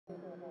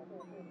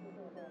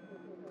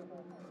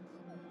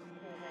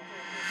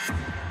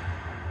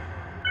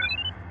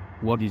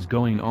What is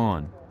going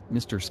on,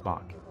 Mr.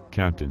 Spock?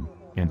 Captain,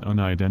 an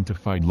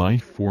unidentified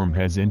life form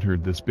has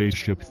entered the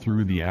spaceship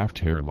through the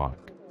aft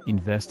airlock.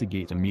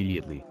 Investigate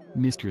immediately,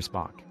 Mr.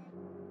 Spock.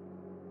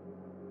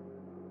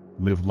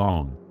 Live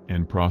long,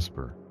 and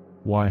prosper.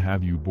 Why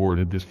have you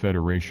boarded this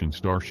Federation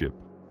starship?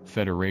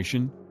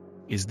 Federation?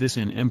 Is this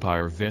an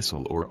Empire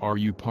vessel or are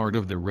you part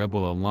of the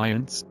Rebel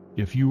Alliance?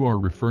 If you are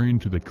referring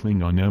to the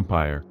Klingon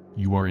Empire,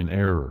 you are in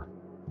error.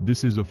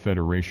 This is a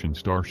Federation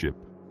starship.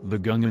 The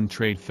Gungan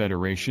Trade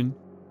Federation?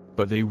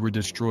 But they were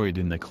destroyed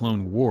in the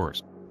Clone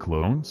Wars.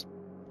 Clones?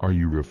 Are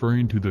you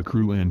referring to the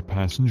crew and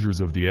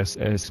passengers of the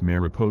SS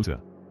Mariposa?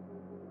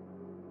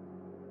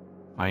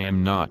 I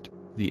am not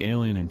the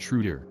alien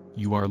intruder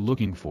you are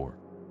looking for.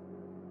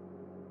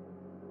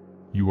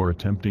 You are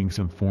attempting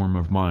some form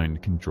of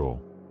mind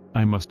control.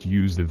 I must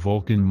use the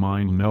Vulcan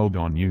mind meld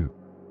on you.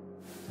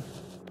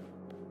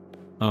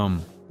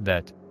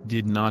 That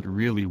did not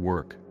really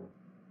work.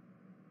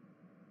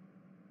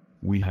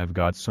 We have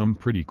got some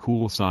pretty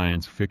cool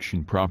science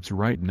fiction props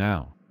right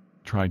now.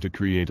 Try to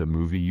create a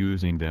movie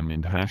using them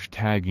and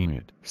hashtagging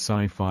it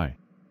sci-fi.